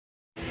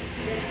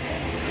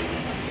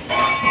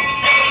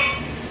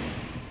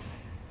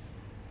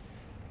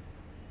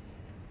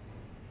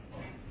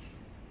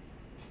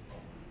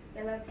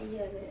అలా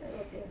తీయాలి.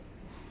 Okay.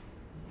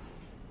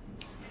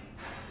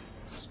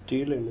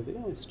 Steel అండి,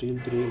 ఇది స్టీల్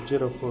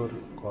 304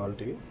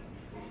 క్వాలిటీ.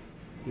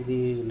 ఇది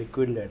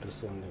లిక్విడ్ లెటర్స్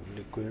అండి.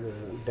 లిక్విడ్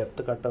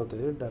డెప్త్ కట్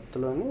అవుతుంది,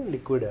 డెప్త్లోని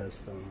లిక్విడ్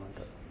వేస్తాం అన్నమాట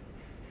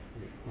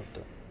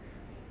మొత్తం.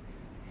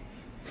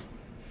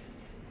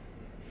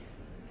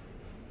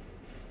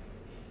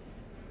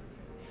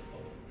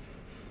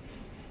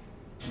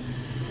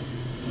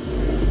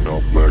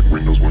 Black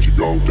windows once you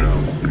go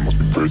down. You must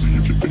be crazy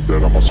if you think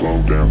that I'ma slow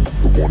down.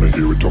 Don't wanna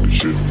hear it talking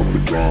shit from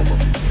the drama.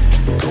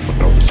 Coming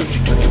out and send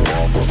you to your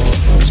mama.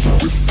 It's the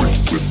whip, whip,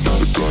 whip, get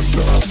the guns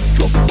out.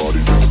 Dropping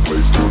bodies in the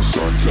place till the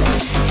sun's out.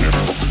 Can't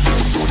fuck with this,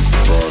 I'm don't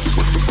even try.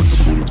 Cause when the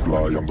bullets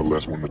fly, I'm the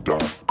last one to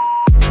die.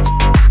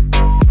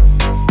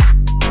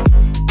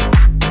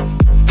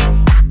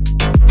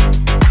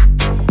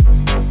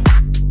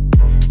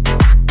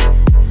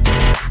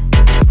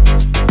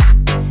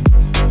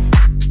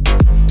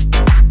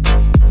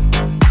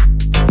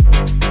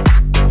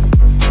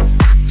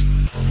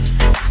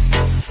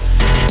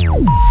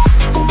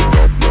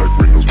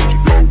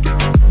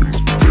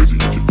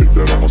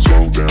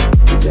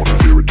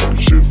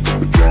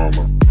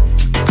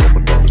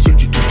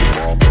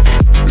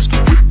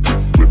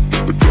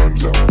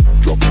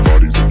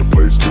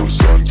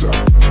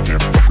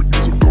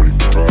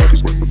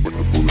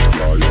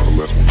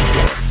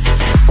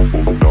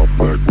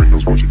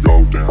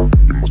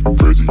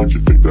 If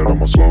you think that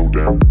I'ma slow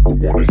down, don't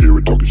wanna hear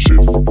it talking shit,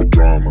 fuck the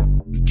drama.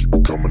 You keep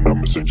it coming,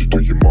 I'ma send you to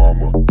your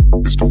mama.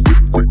 It's the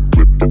whip, quick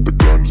clip, get the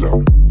guns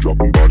out.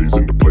 Dropping bodies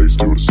into place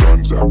till the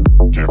sun's out.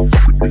 Can't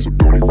fuck with me, so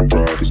don't even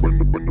try. Cause when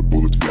the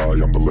bullets fly,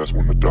 I'm the last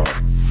one to die.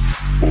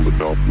 Pulling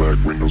up black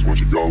windows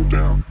once you go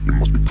down. You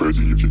must be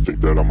crazy if you think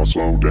that I'ma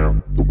slow down.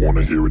 Don't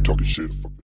wanna hear it talking shit, fuck